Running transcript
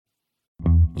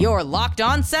Your Locked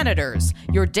On Senators,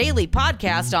 your daily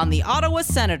podcast on the Ottawa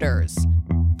Senators.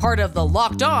 Part of the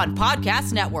Locked On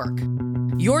Podcast Network.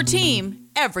 Your team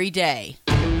every day.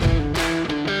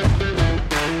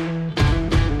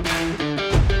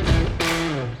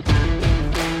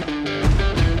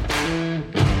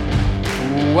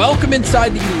 Welcome inside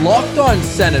the Locked On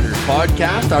Senators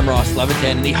podcast. I'm Ross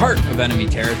Levitan in the heart of enemy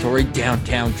territory,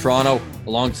 downtown Toronto,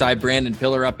 alongside Brandon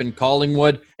Pillar up in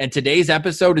Collingwood. And today's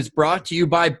episode is brought to you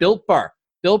by Built Bar.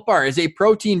 Built Bar is a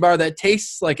protein bar that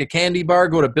tastes like a candy bar.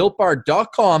 Go to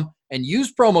BuiltBar.com and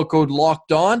use promo code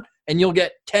LOCKEDON and you'll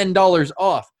get $10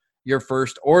 off your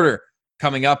first order.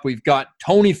 Coming up, we've got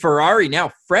Tony Ferrari,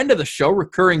 now friend of the show,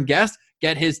 recurring guest.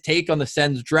 Get his take on the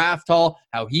Sens draft haul,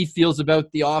 how he feels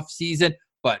about the offseason.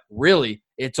 But really,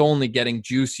 it's only getting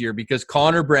juicier because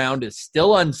Connor Brown is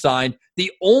still unsigned,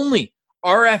 the only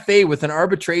RFA with an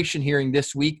arbitration hearing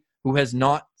this week who has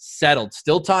not settled.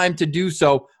 Still time to do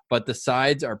so, but the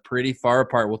sides are pretty far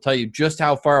apart. We'll tell you just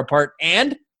how far apart,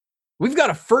 and we've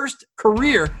got a first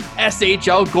career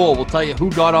SHL goal. We'll tell you who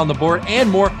got on the board and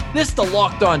more. This is the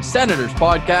Locked On Senators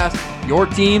podcast, your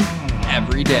team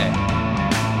every day.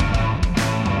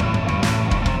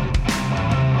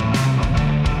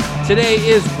 Today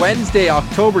is Wednesday,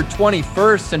 October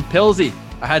 21st, and Pilsy,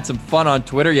 I had some fun on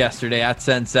Twitter yesterday at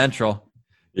Sen Central.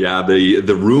 Yeah,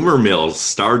 the rumor mills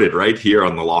started right here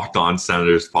on the Locked On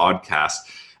Senators podcast.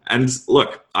 And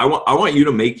look, I want you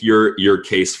to make your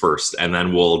case first, and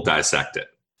then we'll dissect it.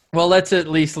 Well, let's at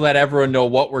least let everyone know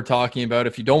what we're talking about.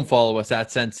 If you don't follow us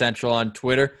at Sen Central on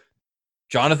Twitter,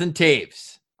 Jonathan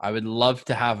Toews. I would love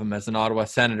to have him as an Ottawa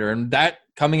Senator. And that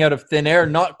coming out of thin air,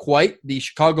 not quite. The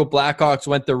Chicago Blackhawks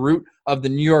went the route of the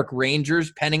New York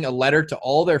Rangers, penning a letter to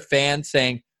all their fans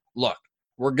saying, look,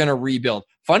 we're going to rebuild.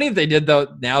 Funny if they did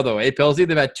now, though, Pilsy?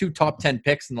 They've had 2 top 10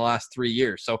 picks in the last 3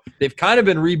 years. So they've kind of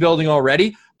been rebuilding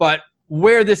already. But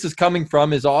where this is coming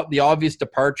from is the obvious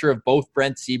departure of both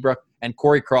Brent Seabrook and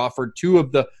Corey Crawford, 2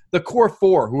 of the core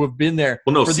 4 who have been there.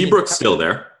 Well, no, Seabrook's still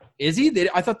there. Is he?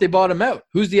 I thought they bought him out.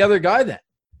 Who's the other guy then?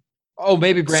 Oh,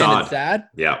 maybe Brandon Saad?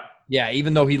 Yeah. Yeah,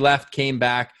 even though he left, came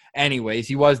back. Anyways,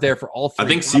 he was there for all 3. I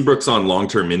think Seabrook's on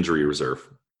long-term injury reserve.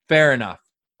 Fair enough.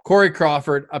 Corey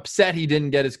Crawford, upset he didn't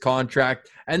get his contract,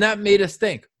 and that made us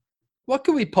think, what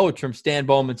could we poach from Stan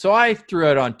Bowman? So I threw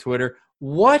out on Twitter,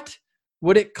 what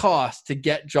would it cost to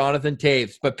get Jonathan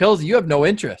Toews? But Pilsy, you have no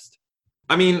interest.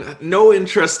 I mean, no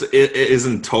interest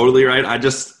isn't totally right.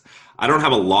 I don't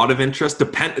have a lot of interest.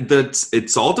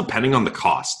 It's all depending on the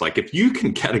cost. Like, if you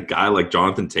can get a guy like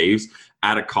Jonathan Toews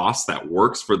at a cost that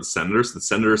works for the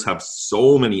Senators have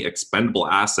so many expendable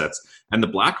assets. And the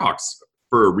Blackhawks,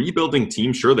 for a rebuilding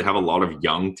team, sure, they have a lot of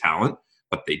young talent,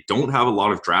 but they don't have a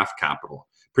lot of draft capital.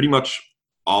 Pretty much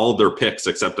all their picks,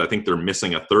 except I think they're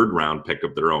missing a 3rd round pick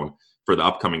of their own for the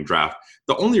upcoming draft.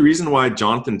 The only reason why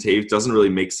Jonathan Toews doesn't really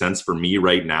make sense for me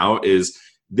right now is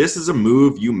this is a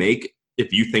move you make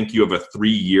if you think you have a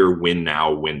 3-year win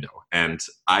now window. And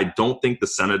I don't think the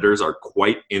Senators are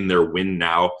quite in their win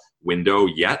now window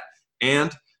yet.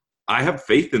 And I have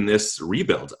faith in this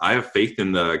rebuild. I have faith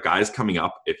in the guys coming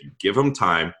up. If you give them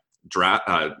time,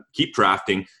 keep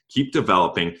drafting, keep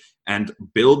developing, and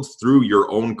build through your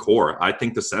own core. I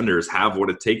think the Senators have what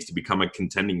it takes to become a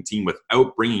contending team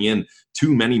without bringing in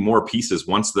too many more pieces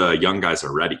once the young guys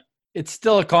are ready. It's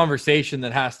still a conversation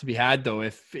that has to be had, though.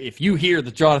 If you hear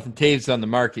that Jonathan Toews is on the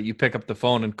market, you pick up the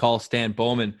phone and call Stan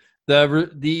Bowman.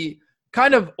 The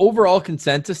kind of overall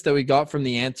consensus that we got from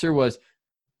the answer was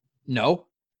no.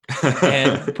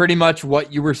 And pretty much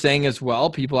what you were saying as well.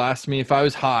 People asked me if I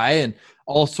was high and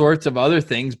all sorts of other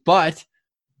things. But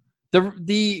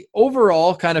the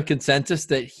overall kind of consensus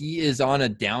that he is on a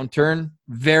downturn,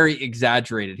 very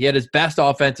exaggerated. He had his best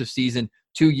offensive season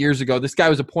 2 years ago. This guy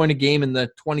was a point a game in the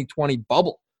 2020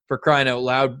 bubble, for crying out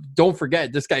loud. Don't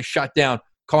forget, this guy shut down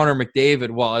Connor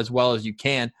McDavid as well as you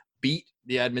can, beat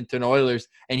the Edmonton Oilers,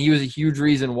 and he was a huge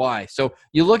reason why. So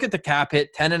you look at the cap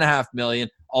hit, $10.5 million,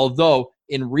 although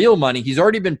in real money, he's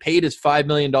already been paid his $5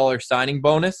 million signing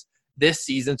bonus this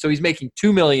season, so he's making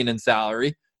 $2 million in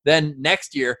salary. Then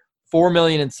next year, $4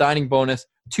 million in signing bonus,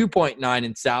 $2.9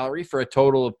 in salary for a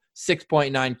total of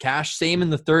 $6.9 cash, same in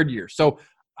the 3rd year. So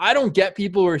I don't get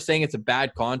people who are saying it's a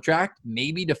bad contract,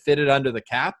 maybe to fit it under the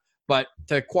cap, but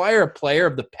to acquire a player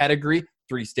of the pedigree,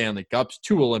 3 Stanley Cups,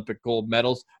 2 Olympic gold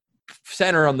medals,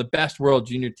 center on the best world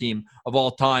junior team of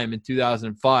all time in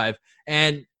 2005,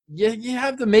 and you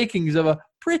have the makings of a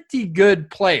pretty good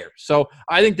player. So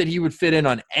I think that he would fit in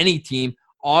on any team,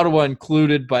 Ottawa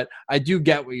included, but I do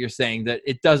get what you're saying, that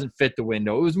it doesn't fit the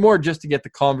window. It was more just to get the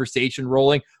conversation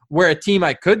rolling, where a team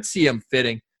I could see him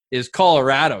fitting is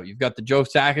Colorado. You've got the Joe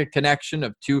Sakic connection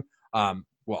of two,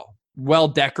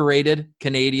 well-decorated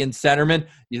Canadian centermen.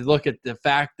 You look at the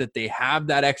fact that they have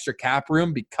that extra cap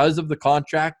room because of the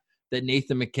contract that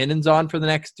Nathan McKinnon's on for the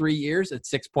next 3 years at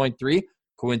 6.3,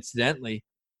 coincidentally,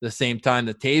 the same time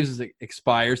that Taves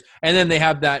expires. And then they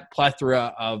have that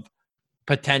plethora of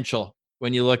potential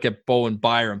when you look at Bowen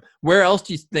Byram. Where else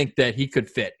do you think that he could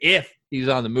fit if he's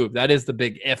on the move? That is the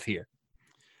big if here.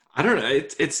 I don't know.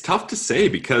 It's tough to say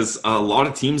because a lot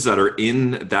of teams that are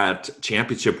in that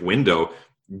championship window,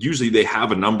 usually they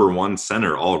have a number one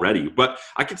center already. But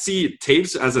I could see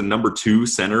Taves as a number two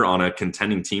center on a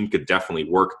contending team could definitely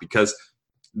work because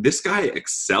this guy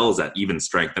excels at even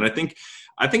strength. And I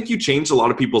think you changed a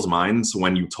lot of people's minds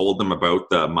when you told them about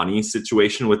the money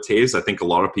situation with Taves. I think a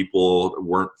lot of people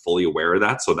weren't fully aware of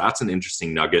that. So that's an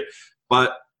interesting nugget.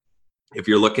 But if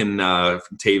you're looking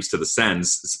Taves to the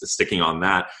Sens, sticking on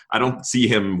that, I don't see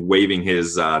him waiving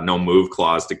his no move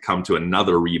clause to come to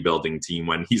another rebuilding team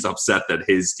when he's upset that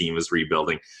his team is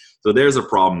rebuilding. So there's a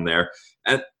problem there.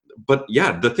 But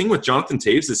yeah, the thing with Jonathan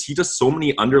Taves is he does so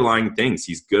many underlying things.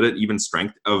 He's good at even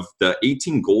strength. Of the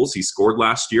 18 goals he scored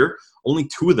last year, only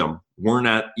 2 of them weren't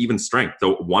at even strength.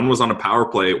 Though one was on a power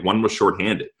play, one was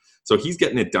shorthanded. So he's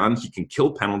getting it done. He can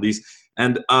kill penalties.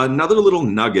 And another little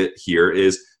nugget here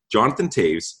is Jonathan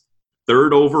Taves,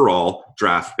 3rd overall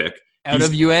draft pick. Out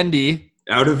of UND.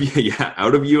 Out of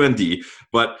UND.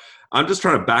 But I'm just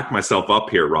trying to back myself up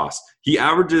here, Ross. He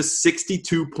averages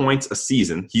 62 points a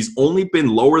season. He's only been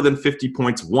lower than 50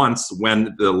 points once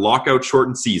when the lockout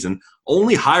shortened season,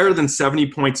 only higher than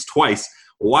 70 points twice.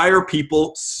 Why are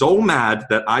people so mad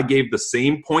that I gave the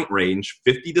same point range,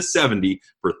 50 to 70,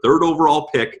 for 3rd overall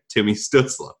pick, Timmy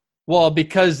Stützle? Well,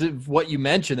 because of what you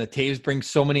mentioned, that Taves brings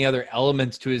so many other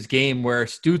elements to his game where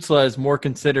Stützle is more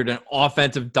considered an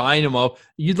offensive dynamo.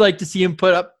 You'd like to see him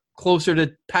put up closer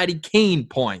to Patty Kane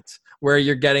points where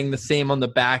you're getting the same on the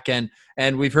back end.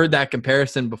 And we've heard that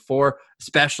comparison before,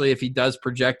 especially if he does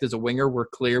project as a winger. We're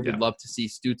clear. We'd love to see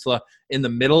Stützle in the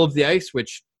middle of the ice,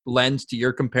 which lends to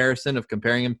your comparison of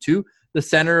comparing him to the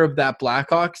center of that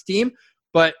Blackhawks team.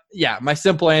 But yeah, my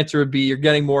simple answer would be you're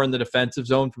getting more in the defensive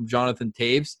zone from Jonathan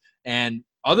Taves. And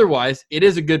otherwise, it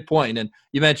is a good point. And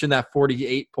you mentioned that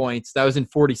 48 points. That was in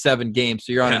 47 games.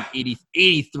 So you're on an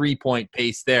 83-point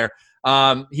pace there.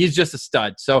 He's just a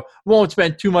stud. So we won't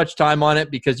spend too much time on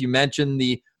it because you mentioned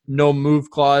the no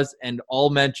move clause, and all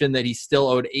mentioned that he's still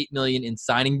owed $8 million in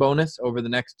signing bonus over the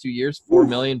next 2 years, $4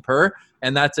 million per.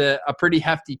 And that's a pretty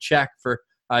hefty check for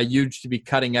Huge to be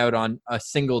cutting out on a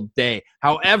single day.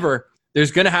 However,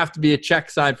 there's going to have to be a check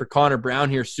signed for Connor Brown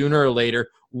here sooner or later.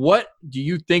 What do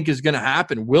you think is going to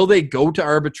happen? Will they go to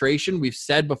arbitration? We've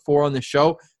said before on the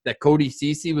show that Cody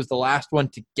Ceci was the last one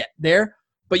to get there.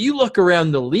 But you look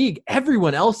around the league,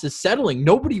 everyone else is settling.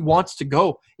 Nobody wants to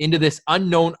go into this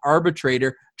unknown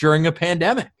arbitrator during a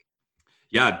pandemic.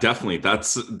 Yeah, definitely.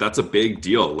 That's a big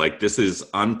deal. Like, this is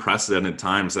unprecedented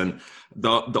times. And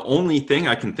the only thing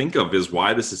I can think of is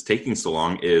why this is taking so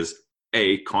long is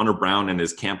Connor Brown and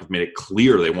his camp have made it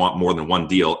clear they want more than one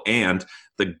deal, and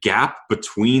the gap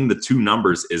between the two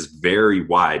numbers is very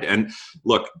wide. And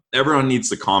look, everyone needs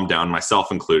to calm down,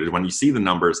 myself included. When you see the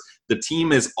numbers, the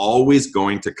team is always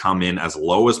going to come in as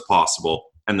low as possible,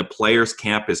 and the players'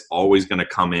 camp is always going to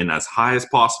come in as high as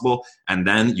possible, and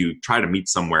then you try to meet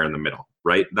somewhere in the middle,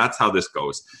 right? That's how this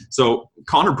goes. So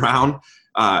Connor Brown,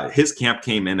 his camp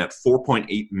came in at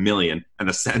 $4.8 million, and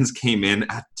the Sens came in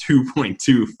at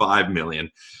 $2.25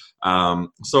 million.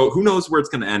 So who knows where it's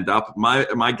going to end up?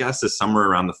 My guess is somewhere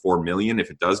around the $4 million if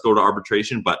it does go to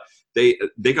arbitration. But they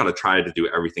got to try to do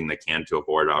everything they can to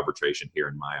avoid arbitration here,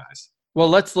 in my eyes. Well,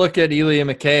 let's look at Ilya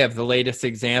Mikheyev, the latest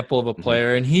example of a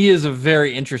player. And he is a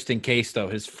very interesting case, though.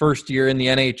 His first year in the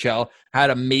NHL, had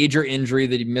a major injury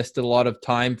that he missed a lot of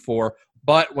time for.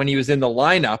 But when he was in the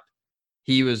lineup,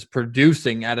 he was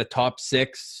producing at a top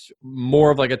 6,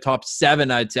 more of like a top 7,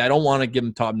 I'd say. I don't want to give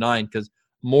him top 9 because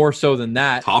more so than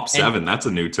that. Top 7, that's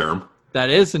a new term. That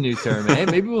is a new term, eh?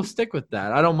 Maybe we'll stick with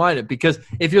that. I don't mind it because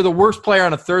if you're the worst player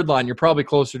on a third line, you're probably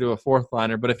closer to a fourth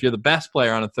liner. But if you're the best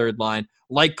player on a third line,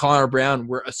 like Connor Brown,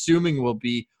 we're assuming will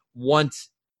be once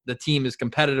the team is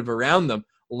competitive around them,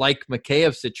 like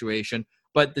Mikheyev's situation.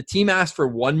 But the team asked for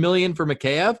 $1 million for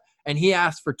Mikheyev, and he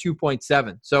asked for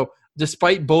 2.7. So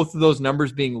despite both of those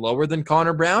numbers being lower than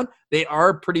Connor Brown, they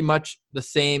are pretty much the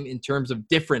same in terms of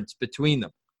difference between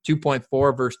them,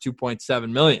 2.4 versus 2.7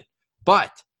 million.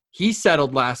 But he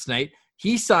settled last night.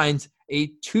 He signs a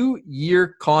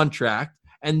 2-year contract,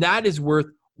 and that is worth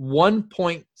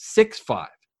 1.65.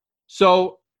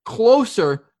 So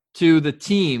closer to the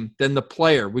team than the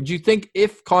player. Would you think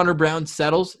if Connor Brown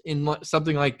settles in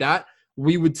something like that,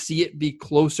 we would see it be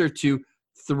closer to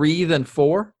 3 than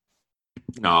 4?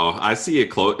 No, I see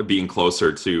it being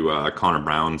closer to Connor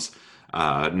Brown's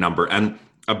number. And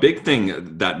a big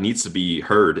thing that needs to be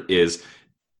heard is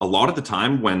a lot of the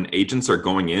time when agents are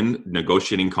going in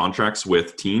negotiating contracts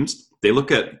with teams, they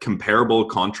look at comparable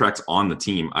contracts on the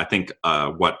team. I think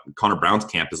what Connor Brown's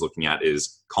camp is looking at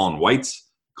is Colin White's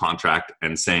contract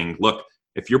and saying, look,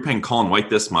 if you're paying Colin White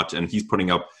this much and he's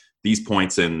putting up these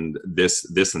points and this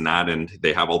and that, and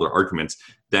they have all their arguments,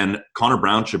 then Connor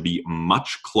Brown should be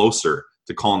much closer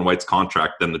to Colin White's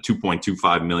contract than the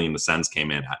 $2.25 million the Sens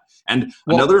came in at. And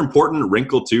another important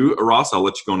wrinkle too, Ross, I'll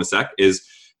let you go in a sec, is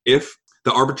if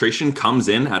the arbitration comes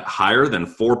in at higher than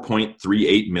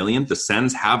 $4.38 million, the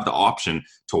Sens have the option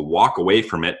to walk away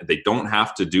from it. They don't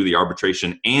have to do the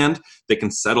arbitration, and they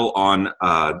can settle on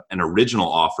an original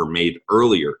offer made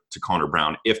earlier to Connor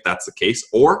Brown if that's the case,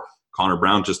 or Connor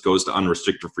Brown just goes to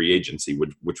unrestricted free agency,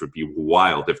 which would be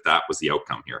wild if that was the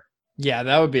outcome here. Yeah,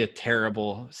 that would be a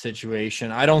terrible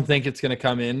situation. I don't think it's going to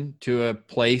come in to a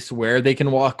place where they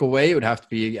can walk away. It would have to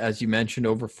be, as you mentioned,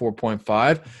 over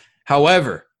 4.5.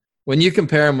 However, when you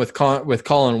compare him with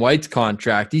Colin White's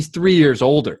contract, he's 3 years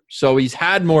older. So he's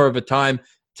had more of a time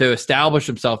to establish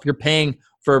himself. You're paying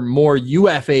for more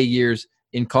UFA years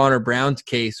in Connor Brown's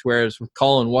case, whereas with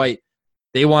Colin White,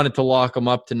 they wanted to lock him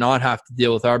up to not have to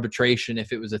deal with arbitration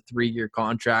if it was a 3-year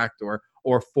contract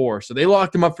or 4. So they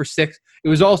locked him up for 6. It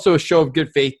was also a show of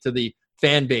good faith to the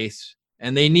fan base,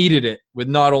 and they needed it with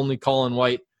not only Colin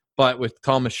White, but with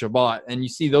Thomas Chabot. And you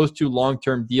see those two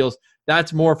long-term deals,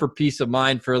 that's more for peace of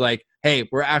mind for like, hey,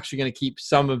 we're actually going to keep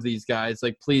some of these guys.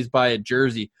 Like, please buy a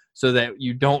jersey so that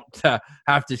you don't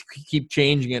have to keep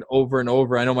changing it over and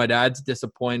over. I know my dad's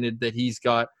disappointed that he's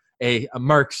got a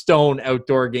Mark Stone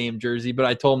outdoor game jersey, but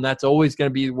I told him that's always going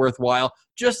to be worthwhile,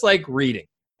 just like reading.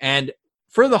 And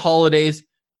for the holidays,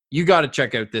 you got to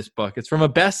check out this book. It's from a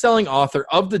best-selling author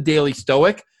of the Daily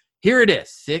Stoic. Here it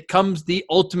is. It comes the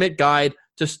ultimate guide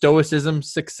to Stoicism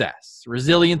success,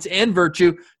 resilience, and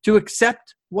virtue to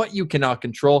accept what you cannot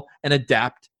control and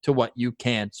adapt to what you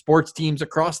can. Sports teams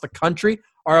across the country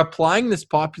are applying this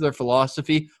popular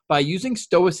philosophy by using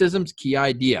Stoicism's key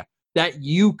idea that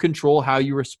you control how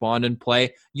you respond and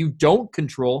play. You don't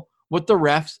control what the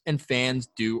refs and fans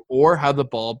do or how the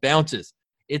ball bounces.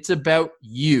 It's about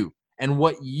you and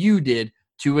what you did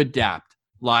to adapt.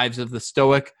 Lives of the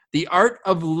Stoic, The Art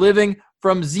of Living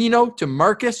from Zeno to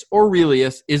Marcus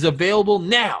Aurelius is available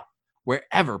now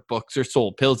wherever books are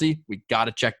sold. Pilsy, we got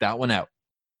to check that one out.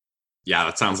 Yeah,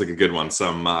 that sounds like a good one.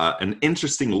 An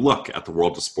interesting look at the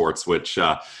world of sports, which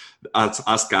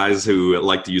us guys who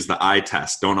like to use the eye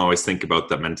test don't always think about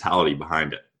the mentality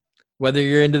behind it. Whether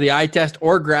you're into the eye test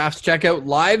or graphs, check out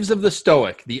Lives of the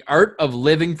Stoic, The Art of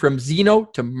Living from Zeno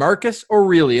to Marcus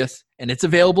Aurelius, and it's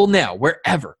available now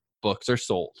wherever books are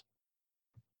sold.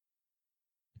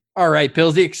 All right,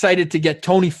 Pilsy, excited to get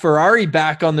Tony Ferrari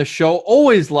back on the show.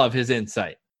 Always love his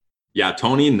insight. Yeah,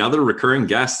 Tony, another recurring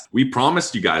guest. We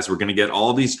promised you guys we're going to get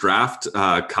all these draft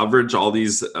coverage, all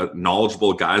these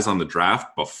knowledgeable guys on the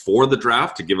draft before the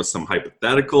draft to give us some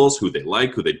hypotheticals, who they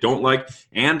like, who they don't like.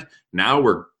 And now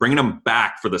we're bringing them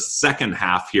back for the second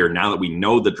half here now that we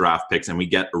know the draft picks and we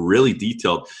get really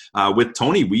detailed. With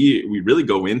Tony, we really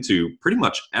go into pretty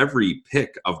much every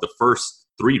pick of the first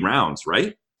 3 rounds,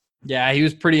 right? Yeah, he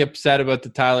was pretty upset about the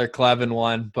Tyler Clevin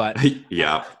one, but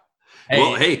yeah.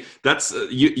 Well, hey, that's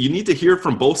you need to hear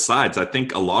from both sides. I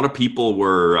think a lot of people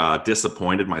were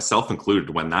disappointed, myself included,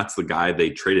 when that's the guy they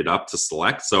traded up to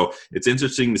select. So it's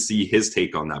interesting to see his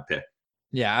take on that pick.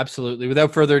 Yeah, absolutely.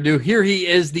 Without further ado, here he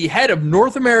is, the head of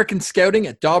North American Scouting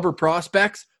at Dauber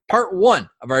Prospects, part 1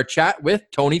 of our chat with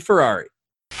Tony Ferrari.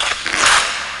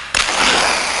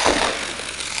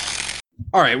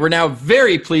 All right, we're now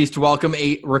very pleased to welcome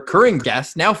a recurring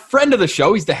guest, now friend of the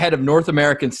show. He's the head of North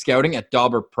American Scouting at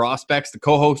Dauber Prospects, the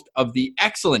co-host of the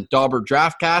excellent Dauber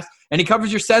Draftcast, and he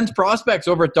covers your Sens prospects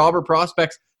over at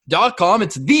DauberProspects.com.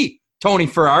 It's the Tony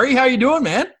Ferrari. How you doing,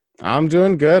 man? I'm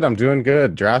doing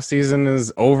good. Draft season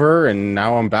is over, and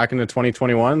now I'm back into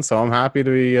 2021, so I'm happy to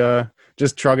be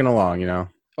just trugging along, you know.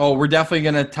 Oh, we're definitely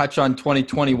going to touch on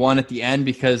 2021 at the end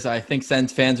because I think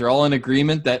Sens fans are all in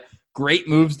agreement that great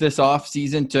moves this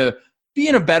offseason to be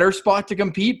in a better spot to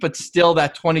compete, but still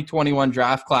that 2021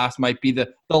 draft class might be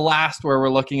the last where we're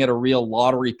looking at a real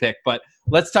lottery pick. But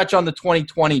let's touch on the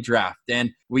 2020 draft. And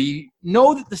we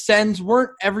know that the Sens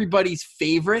weren't everybody's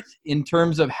favorite in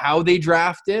terms of how they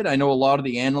drafted. I know a lot of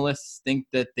the analysts think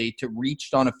that they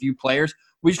reached on a few players.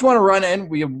 We just want to run in.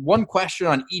 We have one question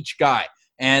on each guy.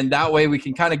 And that way we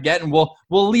can kind of get, and we'll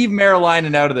leave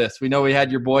Marilainen out of this. We know we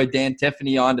had your boy Dan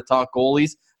Tiffany on to talk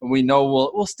goalies, and we know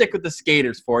we'll stick with the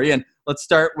skaters for you. And let's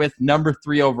start with number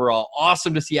 3 overall.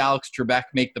 Awesome to see Alex Trebek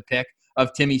make the pick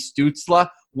of Timmy Stützle.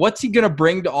 What's he going to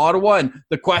bring to Ottawa? And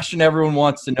the question everyone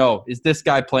wants to know, is this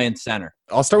guy playing center?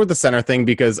 I'll start with the center thing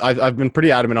because I've been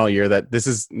pretty adamant all year that this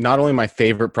is not only my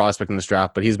favorite prospect in this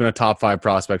draft, but he's been a top 5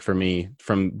 prospect for me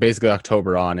from basically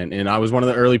October on. And I was one of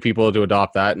the early people to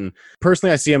adopt that. And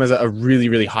personally, I see him as a really,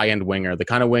 really high-end winger, the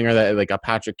kind of winger that like a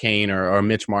Patrick Kane or a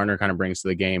Mitch Marner kind of brings to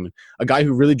the game. A guy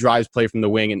who really drives play from the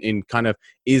wing and kind of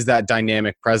is that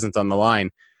dynamic presence on the line.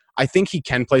 I think he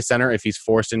can play center if he's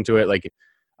forced into it. Like,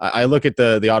 I look at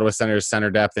the Ottawa Senators center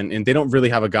depth, and they don't really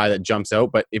have a guy that jumps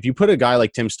out. But if you put a guy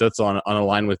like Tim Stützle on a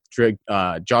line with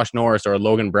Josh Norris or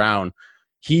Logan Brown,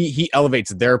 he elevates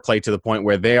their play to the point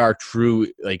where they are true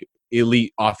like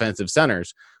elite offensive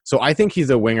centers. So I think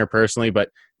he's a winger personally, but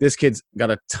this kid's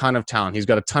got a ton of talent. He's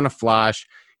got a ton of flash.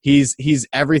 He's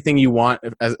everything you want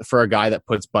for a guy that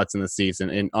puts butts in the seats.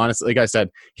 And honestly, like I said,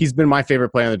 he's been my favorite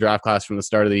player in the draft class from the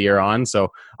start of the year on. So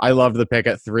I loved the pick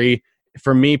at 3.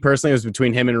 For me personally, it was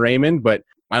between him and Raymond, but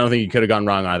I don't think you could have gone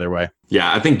wrong either way.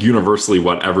 Yeah, I think universally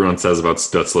what everyone says about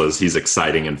Stützle is he's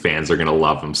exciting and fans are going to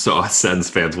love him. So Sens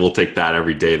fans will take that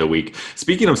every day of the week.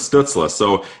 Speaking of Stützle,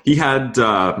 so he had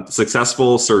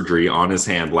successful surgery on his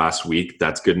hand last week.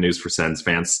 That's good news for Sens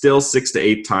fans. Still 6 to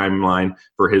 8 timeline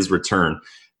for his return.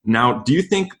 Now, do you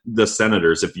think the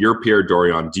Senators, if you're Pierre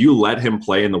Dorion, do you let him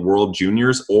play in the World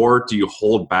Juniors, or do you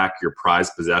hold back your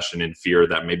prized possession in fear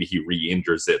that maybe he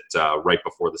re-injures it right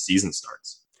before the season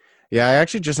starts? Yeah, I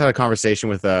actually just had a conversation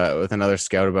with another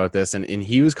scout about this, and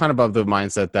he was kind of of the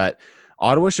mindset that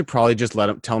Ottawa should probably just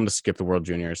tell him to skip the World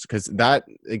Juniors, because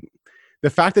the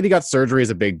fact that he got surgery is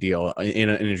a big deal in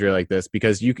an injury like this,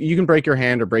 because you can break your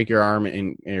hand or break your arm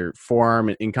in your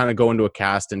forearm and kind of go into a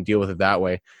cast and deal with it that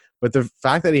way. But the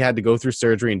fact that he had to go through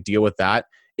surgery and deal with that,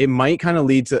 it might kind of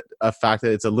lead to a fact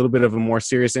that it's a little bit of a more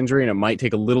serious injury and it might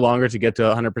take a little longer to get to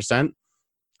 100%.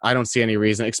 I don't see any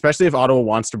reason, especially if Ottawa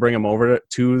wants to bring him over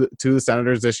to the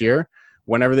Senators this year.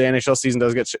 Whenever the NHL season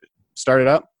does get started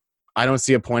up, I don't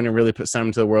see a point in really sending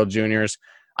him to the World Juniors.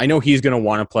 I know he's going to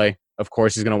want to play. Of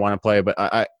course he's going to want to play, but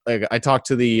I talked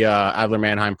to the Adler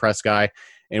Mannheim press guy,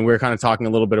 and we were kind of talking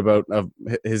a little bit about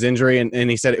his injury,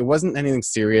 and he said it wasn't anything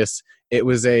serious. It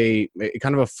was a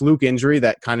kind of a fluke injury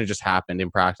that kind of just happened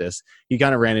in practice. He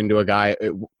kind of ran into a guy.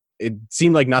 It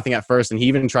seemed like nothing at first, and he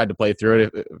even tried to play through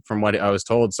it from what I was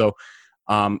told. So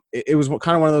it was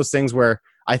kind of one of those things where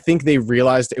I think they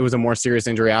realized it was a more serious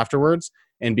injury afterwards.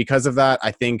 And because of that,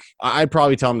 I think I'd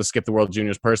probably tell him to skip the World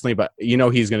Juniors personally, but he's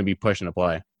going to be pushing to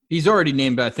play. He's already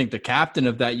named, I think, the captain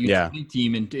of that U20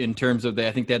 team in terms of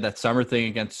I think they had that summer thing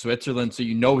against Switzerland. So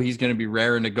he's going to be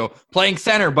raring to go. Playing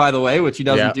center, by the way, which he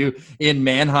doesn't do in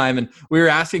Mannheim. And we were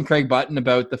asking Craig Button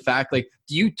about the fact, like,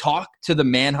 do you talk to the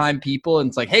Mannheim people? And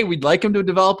it's like, hey, we'd like him to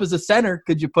develop as a center.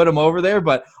 Could you put him over there?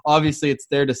 But obviously it's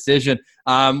their decision.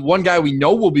 One guy we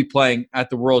know will be playing at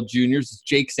the World Juniors is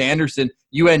Jake Sanderson,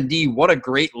 UND. What a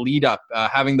great lead up,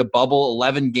 having the bubble,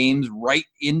 11 games right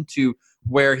into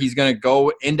where he's going to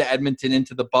go into Edmonton,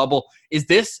 into the bubble. Is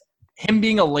this him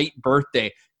being a late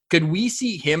birthday? Could we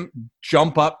see him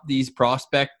jump up these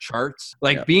prospect charts?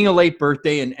 Being a late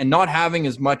birthday and not having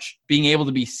as much being able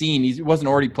to be seen. He wasn't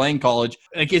already playing college.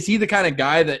 Like, is he the kind of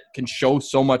guy that can show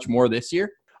so much more this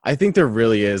year? I think there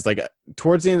really is. Like,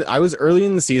 towards the end, I was early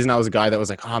in the season, I was a guy that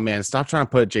was like, oh man, stop trying to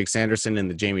put Jake Sanderson in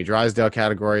the Jamie Drysdale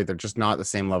category. They're just not the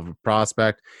same level of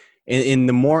prospect. And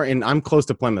I'm close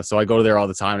to Plymouth, so I go there all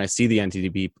the time and I see the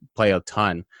NTDP play a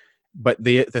ton. But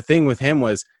the thing with him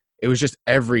was, it was just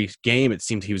every game it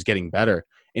seemed he was getting better.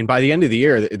 And by the end of the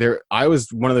year, I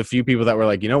was one of the few people that were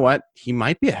like, you know what, he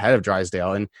might be ahead of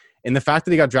Drysdale. And the fact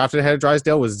that he got drafted ahead of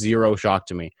Drysdale was zero shock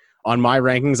to me. On my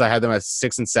rankings, I had them at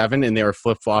 6 and 7, and they were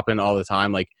flip-flopping all the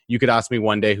time. Like, you could ask me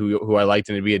one day who I liked,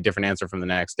 and it'd be a different answer from the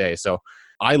next day. So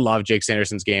I love Jake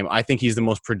Sanderson's game. I think he's the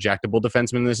most projectable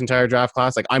defenseman in this entire draft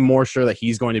class. Like, I'm more sure that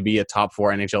he's going to be a top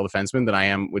 4 NHL defenseman than I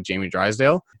am with Jamie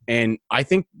Drysdale. And I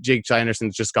think Jake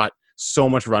Sanderson's just got so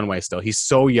much runway still. He's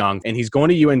so young, and he's going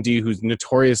to UND, who's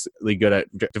notoriously good at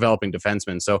developing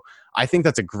defensemen. So I think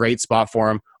that's a great spot for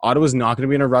him. Ottawa's not going to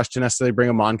be in a rush to necessarily bring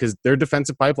him on because their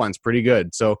defensive pipeline's pretty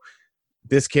good. So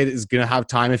this kid is going to have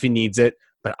time if he needs it.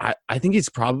 But I think he's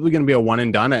probably going to be a one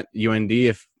and done at UND,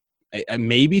 if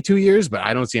maybe 2 years, but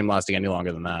I don't see him lasting any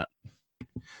longer than that.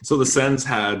 So the Sens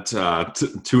had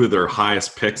two of their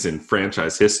highest picks in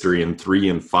franchise history in 3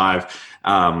 and 5.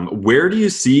 Where do you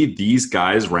see these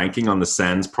guys ranking on the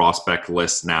Sens prospect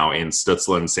list now in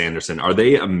Stützle and Sanderson? Are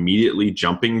they immediately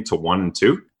jumping to 1 and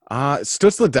 2?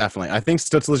 Stützle, definitely. I think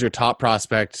Stützle is your top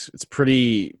prospect. It's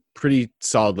pretty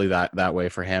solidly that way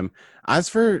for him. As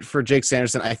for Jake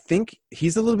Sanderson, I think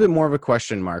he's a little bit more of a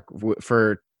question mark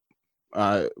for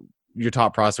your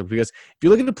top prospect, because if you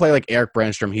look at a play like Erik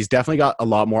Brannstrom, he's definitely got a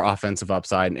lot more offensive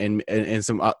upside and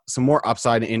some more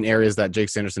upside in areas that Jake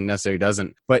Sanderson necessarily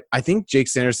doesn't. But I think Jake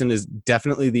Sanderson is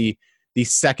definitely the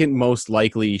second most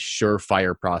likely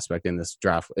surefire prospect in this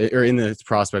draft, or in this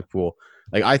prospect pool.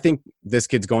 Like, I think this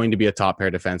kid's going to be a top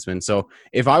pair defenseman. So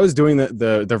if I was doing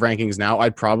the rankings now,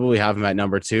 I'd probably have him at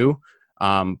number 2.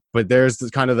 But there's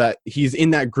kind of that, he's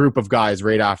in that group of guys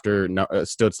right after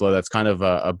Stützle. That's kind of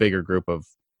a bigger group of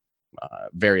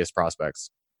various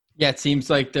prospects. Yeah, it seems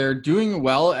like they're doing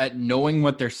well at knowing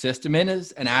what their system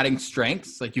is and adding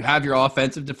strengths. Like, you have your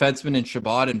offensive defenseman in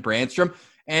Chabot and Brannstrom,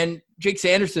 and Jake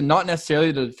Sanderson, not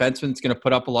necessarily the defenseman that's going to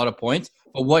put up a lot of points,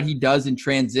 but what he does in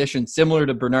transition, similar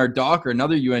to Bernard Docker,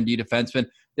 another UND defenseman,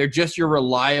 they're just your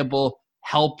reliable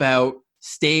help out,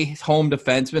 stay home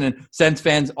defenseman. And Sens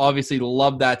fans obviously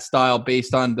love that style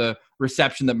based on the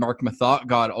reception that Marc Methot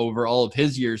got over all of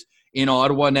his years in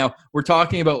Ottawa. Now, we're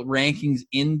talking about rankings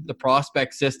in the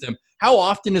prospect system. How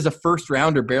often is a first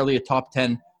rounder barely a top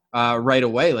 10 right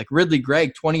away? Like Ridley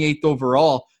Gregg, 28th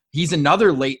overall. He's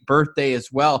another late birthday as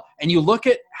well. And you look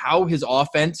at how his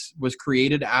offense was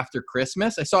created after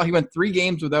Christmas. I saw he went 3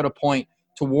 games without a point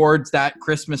towards that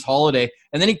Christmas holiday.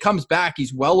 And then he comes back.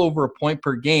 He's well over a point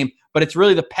per game. But it's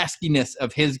really the peskiness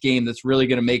of his game that's really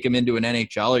going to make him into an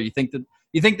NHLer. You think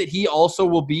that he also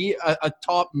will be a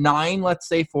top 9, let's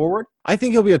say, forward? I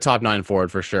think he'll be a top 9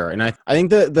 forward for sure. And I think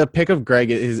the pick of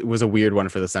Gregg was a weird one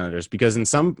for the Senators, because in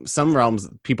some realms,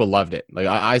 people loved it. Like,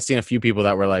 I've seen a few people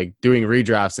that were like doing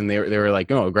redrafts, and they were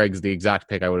like, oh, Gregg's the exact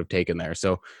pick I would have taken there.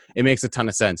 So it makes a ton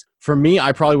of sense. For me,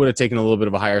 I probably would have taken a little bit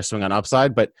of a higher swing on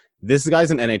upside, but this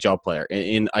guy's an NHL player,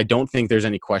 and I don't think there's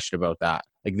any question about that.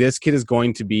 Like, this kid is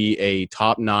going to be a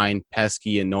top 9,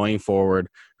 pesky, annoying forward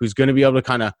who's going to be able to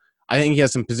kind of, I think he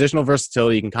has some positional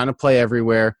versatility. He can kind of play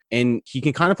everywhere, and he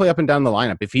can kind of play up and down the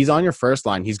lineup. If he's on your first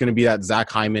line, he's going to be that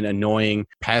Zach Hyman annoying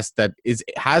pest that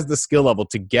has the skill level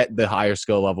to get the higher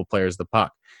skill level players the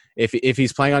puck. If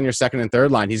he's playing on your second and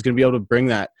third line, he's going to be able to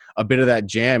bring a bit of that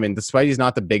jam. And despite he's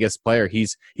not the biggest player,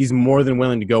 he's more than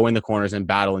willing to go in the corners and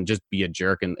battle and just be a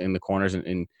jerk in the corners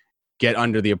and get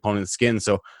under the opponent's skin.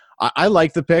 So I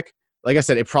like the pick. Like I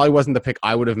said, it probably wasn't the pick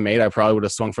I would have made. I probably would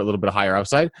have swung for a little bit of higher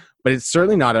upside, but it's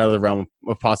certainly not out of the realm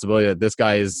of possibility that this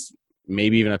guy is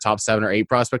maybe even a top 7 or 8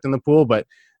 prospect in the pool. But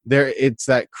it's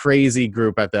that crazy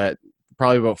group at that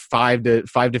probably about 5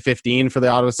 to 15 for the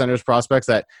Ottawa Senators prospects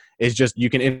that is just, you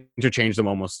can interchange them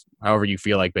almost however you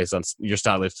feel like based on your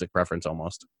stylistic preference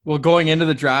almost. Well, going into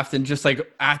the draft and just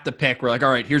like at the pick, we're like,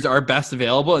 all right, here's our best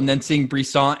available. And then seeing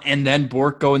Brisson and then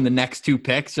Bourque go in the next 2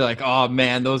 picks, you're like, oh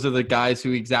man, those are the guys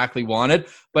who exactly wanted.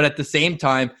 But at the same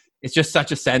time, it's just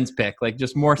such a Sens pick, like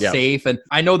just more safe. And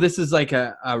I know this is like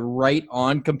a right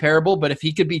on comparable, but if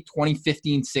he could be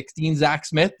 2015-16 Zach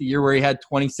Smith, the year where he had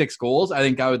 26 goals, I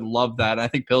think I would love that. I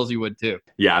think Pillsy would too.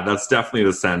 Yeah, that's definitely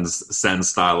the Sens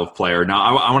style of player.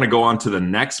 Now, I want to go on to the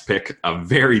next pick, a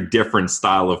very different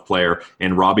style of player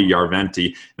in Robbie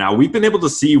Järventie. Now, we've been able to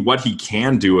see what he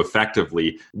can do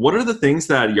effectively. What are the things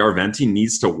that Järventie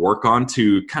needs to work on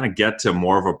to kind of get to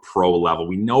more of a pro level?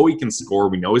 We know he can score.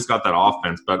 We know he's got that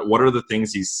offense, but what are the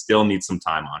things he still needs some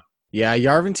time on? Yeah,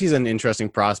 Järventie's an interesting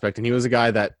prospect, and he was a guy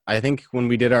that I think when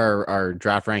we did our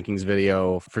draft rankings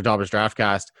video for Dobbers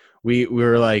Draftcast, we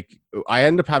were like, I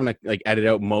ended up having to like edit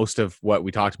out most of what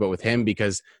we talked about with him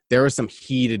because there was some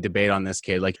heated debate on this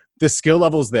kid. Like, the skill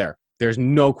level's there. There's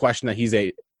no question that he's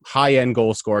a high-end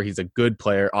goal scorer. He's a good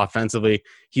player offensively.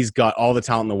 He's got all the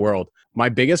talent in the world. My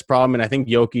biggest problem, and I think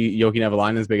Jokki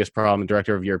Nevalainen's biggest problem, the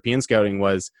director of European scouting,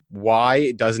 was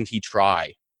why doesn't he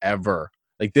try ever?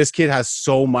 Like, this kid has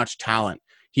so much talent.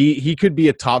 He could be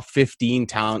a top 15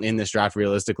 talent in this draft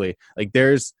realistically. Like,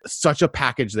 there's such a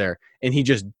package there, and he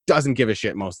just doesn't give a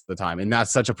shit most of the time. And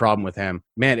that's such a problem with him.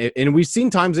 Man, and we've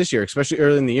seen times this year, especially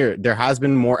early in the year, there has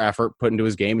been more effort put into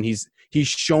his game, and he's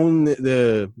shown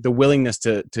the willingness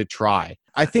to try.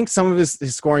 I think some of his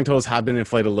scoring totals have been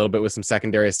inflated a little bit with some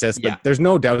secondary assists, but there's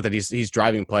no doubt that he's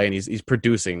driving play and he's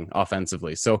producing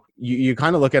offensively. So you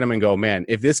kind of look at him and go, man,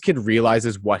 if this kid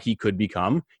realizes what he could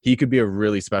become, he could be a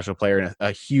really special player and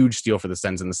a huge steal for the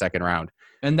Sens in the second round.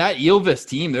 And that Ilves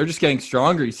team, they're just getting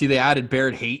stronger. You see they added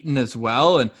Barrett Hayton as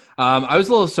well. And I was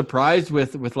a little surprised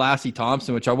with Lassie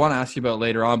Thompson, which I want to ask you about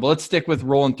later on. But let's stick with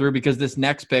rolling through because this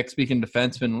next pick, speaking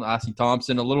defenseman, Lassie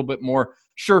Thompson, a little bit more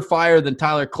surefire than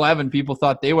Tyler Kleven. People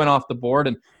thought they went off the board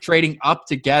and trading up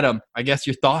to get him. I guess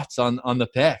your thoughts on the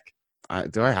pick.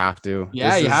 Do I have to?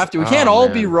 Yeah, you have to. We can't all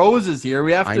be roses here.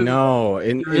 We have to. I know.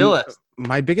 And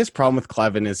my biggest problem with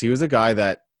Clevin is he was a guy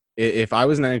that if I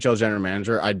was an NHL general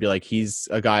manager, I'd be like, he's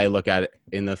a guy I look at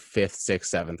in the 5th, 6th,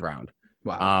 7th round.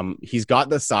 Wow. He's got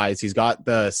the size, he's got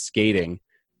the skating,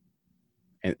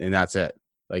 and that's it.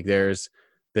 Like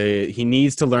he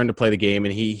needs to learn to play the game,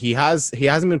 and he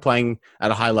hasn't been playing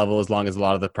at a high level as long as a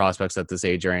lot of the prospects at this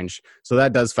age range. So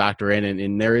that does factor in,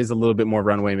 and there is a little bit more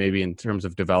runway maybe in terms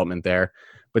of development there.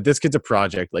 But this kid's a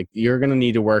project. Like, you're going to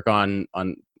need to work on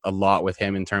a lot with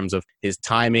him in terms of his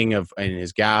timing and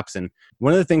his gaps. And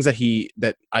one of the things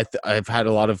that I've had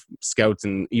a lot of scouts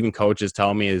and even coaches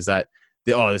tell me is that,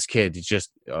 this kid is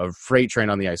just a freight train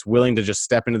on the ice, willing to just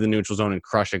step into the neutral zone and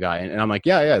crush a guy. And I'm like,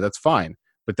 yeah, that's fine.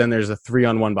 But then there's a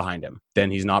 3-on-1 behind him. Then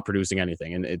he's not producing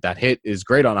anything. And that hit is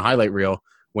great on a highlight reel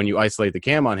when you isolate the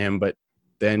cam on him, but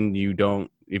then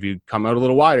if you come out a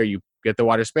little wider, you get the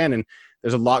wider span. And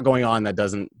there's a lot going on that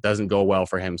doesn't go well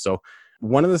for him. So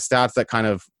one of the stats that kind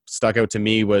of stuck out to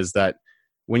me was that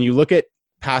when you look at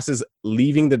passes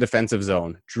leaving the defensive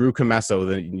zone, Drew Commesso,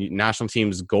 the national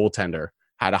team's goaltender,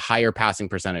 had a higher passing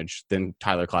percentage than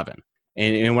Tyler Clevin.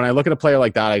 And when I look at a player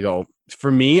like that, I go, for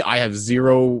me, I have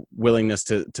zero willingness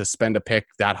to spend a pick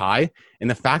that high. And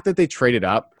the fact that they traded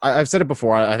up, I've said it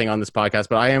before, I think on this podcast,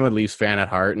 but I am a Leafs fan at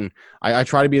heart. And I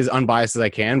try to be as unbiased as I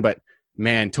can. But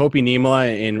man, Topi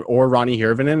Niemela or Ronnie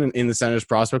Hirvonen in the Senators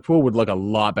prospect pool would look a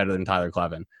lot better than Tyler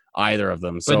Clevin. Either of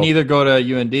them. So, but neither go to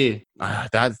UND.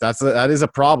 That is a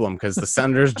problem because the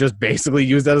Senators just basically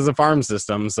use that as a farm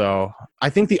system. So I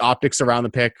think the optics around the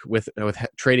pick with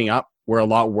trading up were a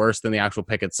lot worse than the actual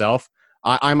pick itself.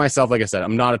 I myself, like I said,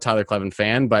 I'm not a Tyler Clevin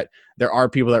fan, but there are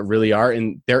people that really are,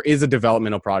 and there is a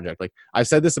developmental project. Like I've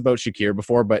said this about Shakir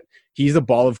before, but he's a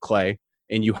ball of clay,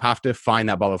 and you have to find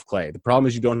that ball of clay. The problem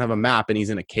is you don't have a map, and he's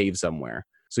in a cave somewhere.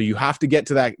 So you have to get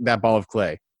to that ball of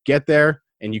clay. Get there,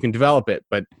 and you can develop it,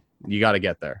 but you got to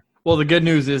get there. Well, the good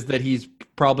news is that he's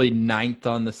probably 9th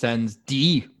on the Sens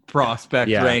D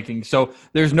prospect ranking. So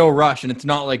there's no rush. And it's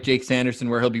not like Jake Sanderson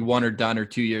where he'll be 1 or done or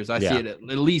 2 years. I see it at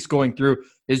least going through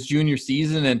his junior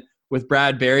season. And with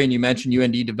Brad Berry, and you mentioned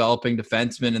UND developing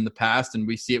defensemen in the past, and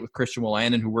we see it with Christian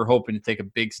Wolanin, who we're hoping to take a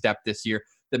big step this year,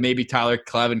 that maybe Tyler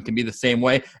Clevin can be the same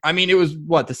way. I mean, it was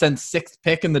the Sens 6th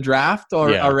pick in the draft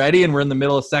already, and we're in the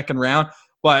middle of 2nd round.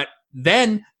 But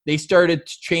then they started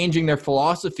changing their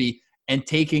philosophy and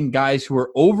taking guys who are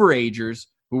overagers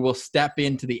who will step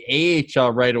into the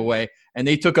AHL right away. And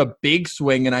they took a big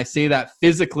swing, and I say that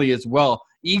physically as well.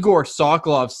 Igor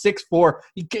Sokolov, 6'4".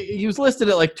 He was listed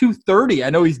at like 230.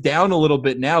 I know he's down a little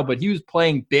bit now, but he was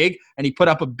playing big, and he put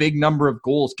up a big number of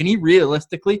goals. Can he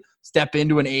realistically step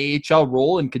into an AHL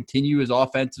role and continue his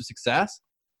offensive success?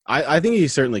 I think he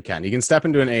certainly can. He can step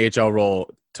into an AHL role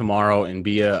tomorrow and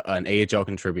be an AHL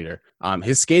contributor.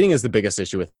 His skating is the biggest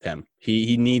issue with him.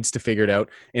 He needs to figure it out.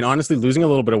 And honestly, losing a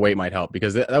little bit of weight might help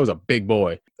because that was a big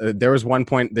boy. There was one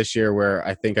point this year where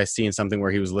I think I seen something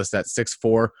where he was listed at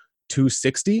 6'4",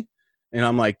 260. And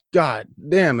I'm like, God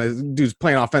damn, this dude's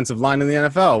playing offensive line in the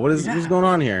NFL. What's going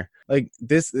on here? Like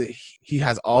this, he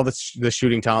has all the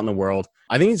shooting talent in the world.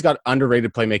 I think he's got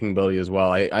underrated playmaking ability as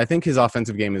well. I think his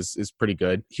offensive game is pretty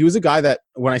good. He was a guy that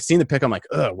when I seen the pick, I'm like,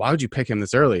 why would you pick him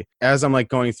this early? As I'm like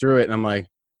going through it, and I'm like,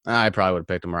 I probably would have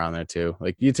picked him around there too.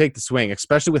 Like you take the swing,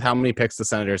 especially with how many picks the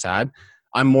Senators had.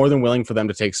 I'm more than willing for them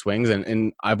to take swings,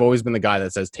 and I've always been the guy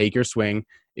that says take your swing.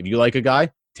 If you like a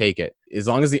guy, take it. As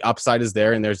long as the upside is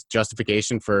there and there's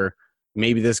justification for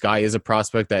maybe this guy is a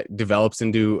prospect that develops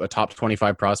into a top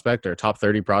 25 prospect or a top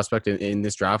 30 prospect in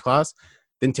this draft class,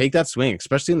 then take that swing,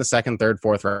 especially in the 2nd, 3rd,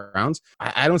 4th rounds.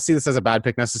 I don't see this as a bad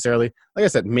pick necessarily. Like I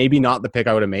said, maybe not the pick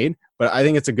I would have made, but I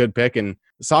think it's a good pick. And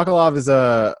Sokolov is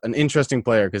an interesting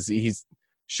player because he's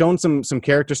shown some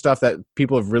character stuff that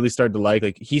people have really started to like.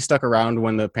 Like he stuck around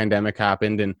when the pandemic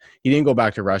happened and he didn't go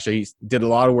back to Russia. He did a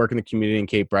lot of work in the community in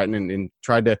Cape Breton and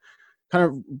tried to kind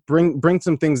of bring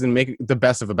some things and make the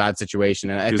best of a bad situation.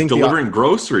 And I think delivering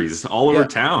groceries all over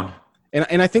town.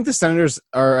 And I think the Senators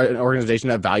are an organization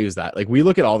that values that. Like we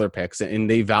look at all their picks and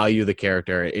they value the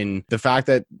character. And the fact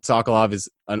that Sokolov is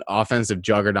an offensive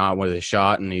juggernaut with his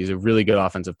shot and he's a really good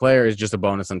offensive player is just a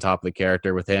bonus on top of the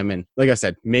character with him. And like I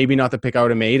said, maybe not the pick I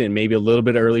would have made and maybe a little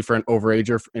bit early for an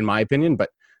overager in my opinion, but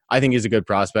I think he's a good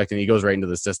prospect and he goes right into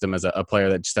the system as a player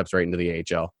that steps right into the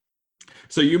AHL.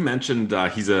 So you mentioned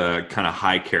he's a kind of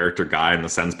high character guy and the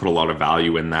Sens put a lot of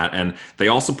value in that. And they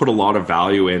also put a lot of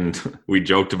value in, we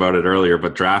joked about it earlier,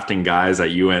 but drafting guys at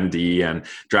UND and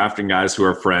drafting guys who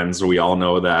are friends. We all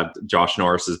know that Josh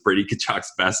Norris is Brady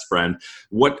Tkachuk's best friend.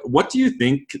 What do you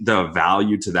think the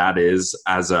value to that is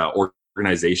as a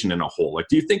organization in a whole? Like,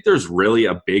 do you think there's really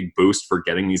a big boost for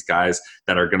getting these guys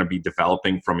that are going to be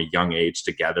developing from a young age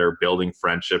together, building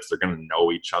friendships? They're going to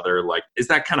know each other. Like, is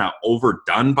that kind of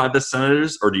overdone by the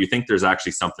Senators, or do you think there's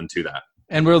actually something to that?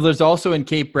 And Will, there's also in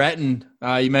Cape Breton,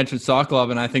 you mentioned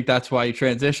Sokolov, and I think that's why you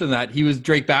transitioned that. He was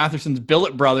Drake Batherson's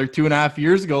billet brother 2.5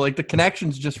 years ago. Like, the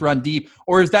connections just run deep.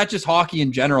 Or is that just hockey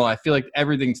in general? I feel like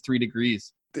everything's 3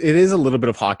 degrees. It is a little bit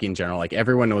of hockey in general. Like,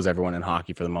 everyone knows everyone in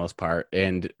hockey for the most part.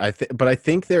 And but I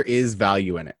think there is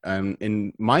value in it.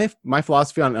 And my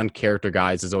philosophy on character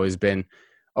guys has always been,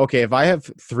 okay, if I have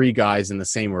 3 guys in the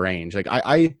same range, like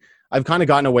I've kind of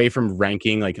gotten away from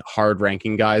ranking, like hard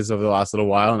ranking guys over the last little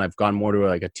while, and I've gone more to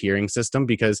like a tiering system,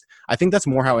 because I think that's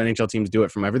more how NHL teams do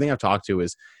it. From everything I've talked to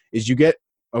is you get,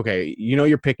 okay,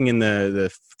 you're picking in the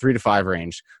 3 to 5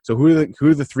 range. So who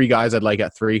are the 3 guys I'd like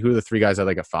at 3? Who are the 3 guys I'd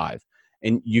like at 5?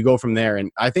 And you go from there.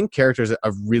 And I think character is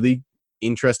a really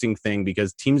interesting thing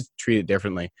because teams treat it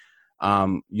differently.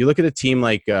 You look at a team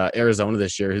like Arizona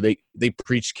this year, who they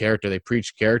preach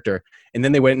character, and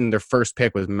then they went in their first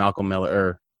pick with Malcolm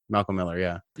Miller,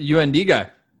 yeah. The UND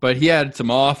guy, but he had some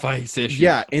off-ice issues.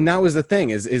 Yeah, and that was the thing,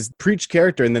 is preach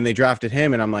character, and then they drafted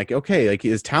him, and I'm like, okay, like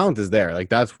his talent is there, like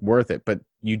that's worth it, but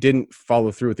you didn't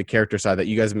follow through with the character side that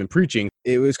you guys have been preaching.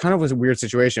 It was kind of a weird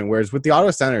situation, whereas with the Ottawa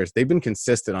Senators, they've been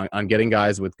consistent on getting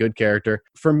guys with good character.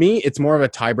 For me, it's more of a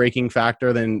tie-breaking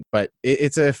factor but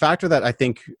it's a factor that I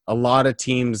think a lot of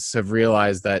teams have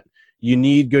realized that you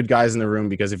need good guys in the room,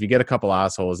 because if you get a couple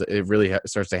assholes, it really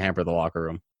starts to hamper the locker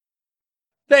room.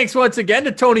 Thanks once again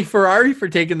to Tony Ferrari for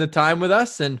taking the time with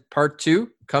us, and part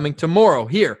 2 coming tomorrow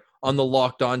here on the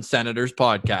Locked On Senators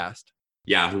podcast.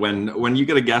 Yeah, when you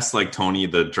get a guest like Tony,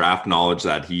 the draft knowledge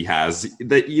that he has,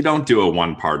 that you don't do a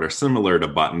one-parter similar to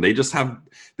Button. They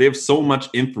have so much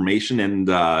information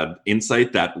and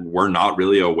insight that we're not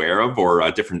really aware of, or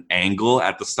a different angle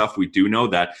at the stuff we do know,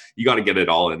 that you got to get it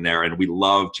all in there. And we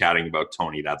love chatting about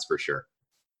Tony, that's for sure.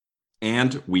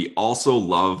 And we also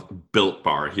love Built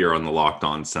Bar here on the Locked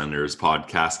On Senators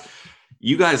podcast.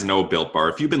 You guys know Built Bar.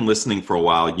 If you've been listening for a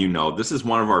while, you know this is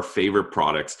one of our favorite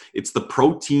products. It's the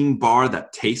protein bar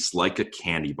that tastes like a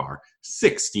candy bar.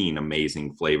 16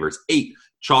 amazing flavors, 8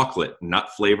 chocolate nut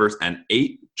flavors, and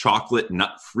 8 chocolate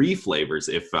nut-free flavors,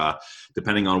 if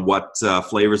depending on what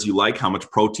flavors you like, how much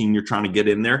protein you're trying to get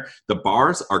in there. The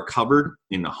bars are covered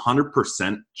in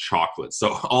 100% chocolate.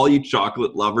 So all you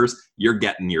chocolate lovers, you're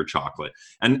getting your chocolate.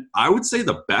 And I would say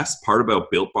the best part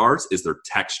about Built Bars is their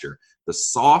texture. The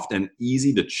soft and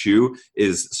easy to chew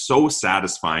is so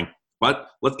satisfying. But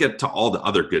let's get to all the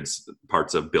other good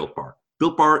parts of Built Bar.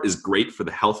 Built Bar is great for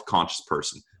the health-conscious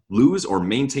person. Lose or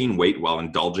maintain weight while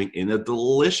indulging in a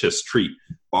delicious treat.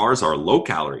 Bars are low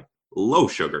calorie, low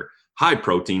sugar, high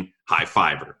protein, high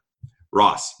fiber.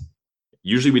 Ross,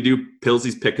 usually we do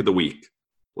Pillsy's pick of the week.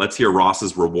 Let's hear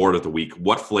Ross's reward of the week.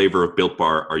 What flavor of Built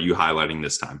Bar are you highlighting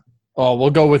this time? Oh, we'll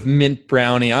go with mint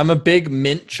brownie. I'm a big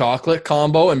mint chocolate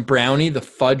combo, and brownie, the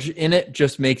fudge in it,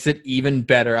 just makes it even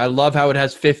better. I love how it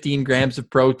has 15 grams of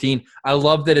protein. I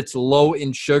love that it's low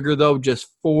in sugar, though, just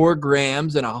 4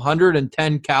 grams and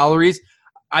 110 calories.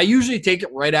 I usually take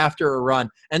it right after a run.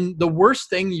 And the worst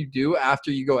thing you do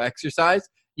after you go exercise,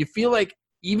 you feel like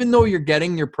even though you're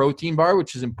getting your protein bar,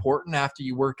 which is important after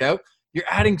you work out, you're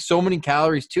adding so many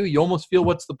calories too. You almost feel,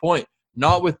 what's the point?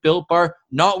 Not with Built Bar,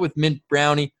 not with mint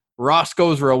brownie.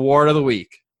 Roscoe's reward of the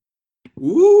week.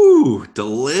 Ooh,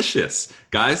 delicious.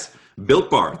 Guys,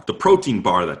 Built Bar, the protein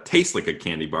bar that tastes like a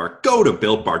candy bar. Go to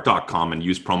BuiltBar.com and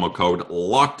use promo code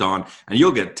LOCKEDON, and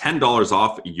you'll get $10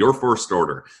 off your first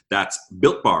order. That's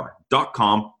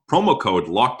BuiltBar.com, promo code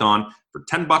LOCKEDON for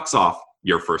 $10 off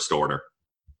your first order.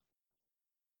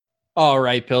 All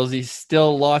right, Pillsy,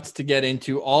 still lots to get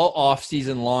into all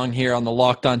off-season long here on the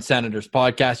Locked On Senators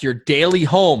podcast, your daily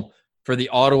home for the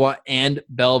Ottawa and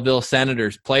Belleville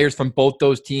Senators. Players from both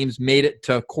those teams made it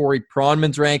to Corey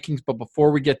Pronman's rankings, but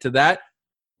before we get to that,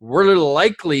 we're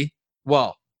likely,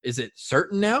 well, is it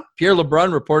certain now? Pierre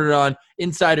LeBrun reported on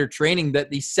Insider Training that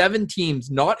the 7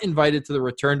 teams not invited to the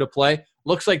return to play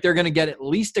looks like they're going to get at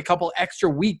least a couple extra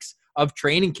weeks of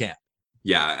training camp.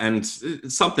 Yeah, and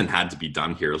something had to be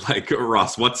done here. Like,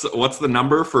 Ross, what's the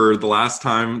number for the last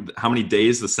time, how many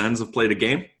days the Sens have played a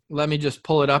game? Let me just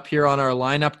pull it up here on our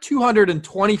lineup.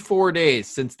 224 days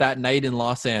since that night in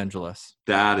Los Angeles.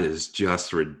 That is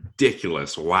just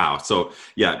ridiculous. Wow. So,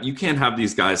 yeah, you can't have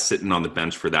these guys sitting on the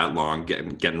bench for that long,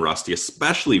 getting rusty,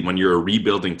 especially when you're a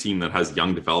rebuilding team that has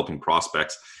young developing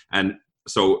prospects. And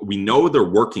so we know they're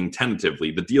working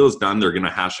tentatively. The deal is done. They're going to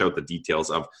hash out the details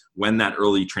of when that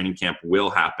early training camp will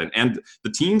happen. And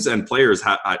the teams and players,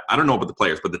 I don't know about the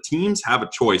players, but the teams have a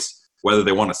choice whether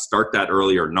they want to start that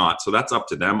early or not. So that's up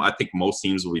to them. I think most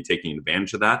teams will be taking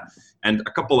advantage of that. And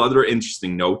a couple other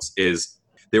interesting notes is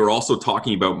they were also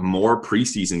talking about more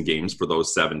preseason games for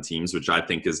those 7 teams, which I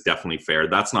think is definitely fair.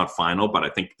 That's not final, but I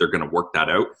think they're going to work that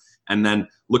out. And then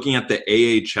looking at the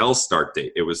AHL start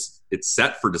date, it's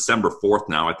set for December 4th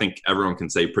now. I think everyone can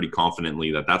say pretty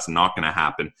confidently that that's not going to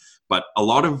happen. But a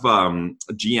lot of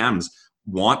GMs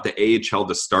want the AHL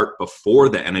to start before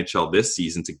the NHL this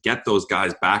season to get those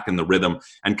guys back in the rhythm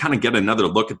and kind of get another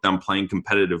look at them playing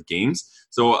competitive games.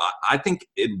 So I think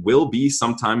it will be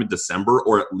sometime in December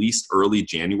or at least early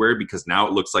January, because now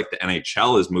it looks like the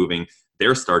NHL is moving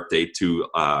their start date to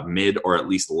mid or at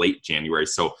least late January.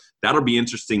 So that'll be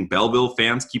interesting. Belleville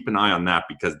fans, keep an eye on that,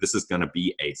 because this is going to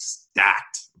be a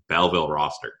stacked Belleville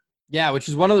roster. Yeah, which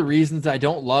is one of the reasons I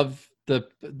don't love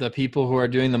the people who are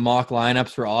doing the mock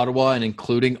lineups for Ottawa and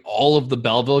including all of the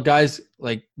Belleville guys.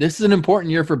 Like, this is an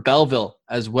important year for Belleville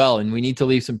as well, and we need to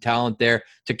leave some talent there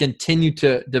to continue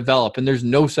to develop. And there's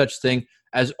no such thing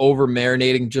as over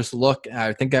marinating. Just look,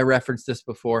 I think I referenced this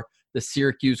before, the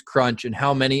Syracuse Crunch and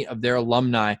how many of their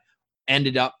alumni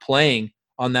ended up playing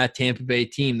on that Tampa Bay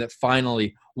team that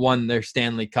finally won their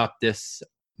Stanley Cup this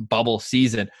bubble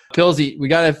season. Pilsy, we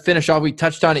got to finish off. We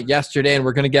touched on it yesterday, and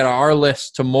we're going to get our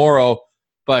list tomorrow.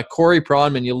 But Corey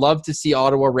Pronman, you love to see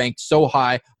Ottawa ranked so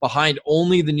high behind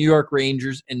only the New York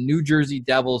Rangers and New Jersey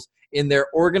Devils in their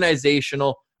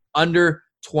organizational under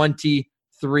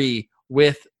 23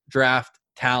 with draft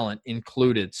talent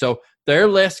included. So their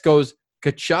list goes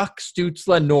Tkachuk,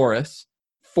 Stützle, Norris,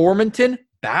 Formanton,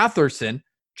 Batherson,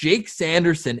 Jake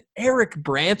Sanderson, Eric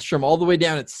Brandstrom all the way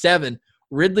down at 7,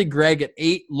 Ridley Gregg at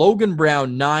 8, Logan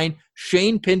Brown 9,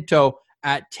 Shane Pinto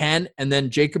at 10, and then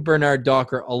Jacob Bernard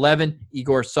Docker 11,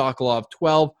 Igor Sokolov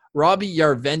 12, Robbie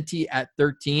Yarventi at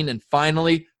 13, and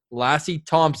finally Lassie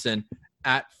Thompson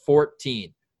at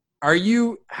 14. Are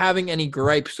you having any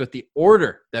gripes with the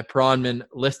order that Pronman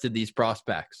listed these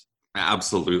prospects?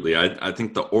 Absolutely. I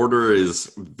think the order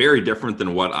is very different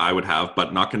than what I would have,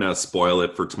 but not going to spoil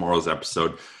it for tomorrow's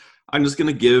episode. I'm just going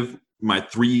to give my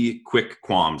 3 quick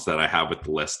qualms that I have with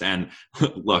the list. And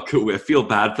look, I feel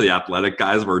bad for the Athletic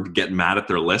guys. We're getting mad at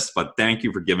their list, but thank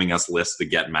you for giving us lists to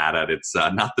get mad at. It's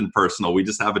nothing personal. We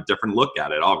just have a different look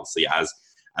at it. Obviously,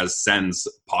 as Sens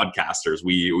podcasters,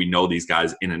 we know these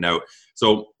guys in and out.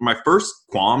 So my first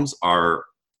qualms are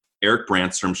Eric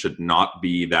Brandstrom should not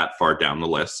be that far down the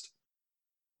list.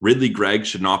 Ridley Gregg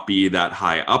should not be that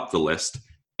high up the list.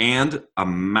 And a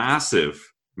massive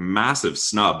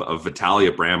snub of Vitaly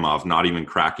Abramov not even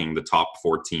cracking the top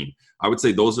 14. I would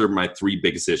say those are my 3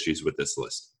 biggest issues with this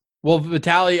list. Well,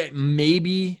 Vitaly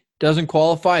maybe doesn't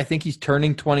qualify. I think he's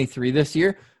turning 23 this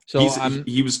year. So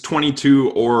he was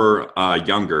 22 or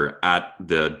younger at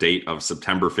the date of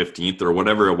September 15th or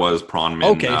whatever it was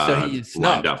Pronman so he's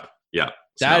lined up. Yeah.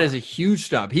 That is a huge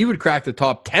snub. He would crack the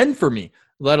top 10 for me,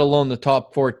 let alone the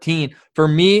top 14. For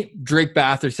me, Drake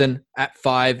Batherson at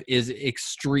 5 is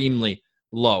extremely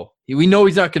low. We know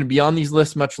he's not going to be on these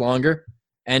lists much longer,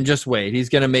 and just wait. He's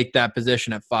going to make that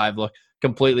position at 5 look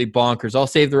completely bonkers. I'll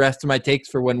save the rest of my takes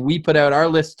for when we put out our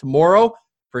list tomorrow.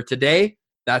 For today,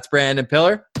 that's Brandon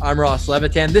Pillar. I'm Ross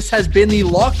Levitan. This has been the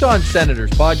Locked On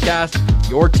Senators podcast,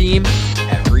 your team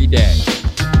every day.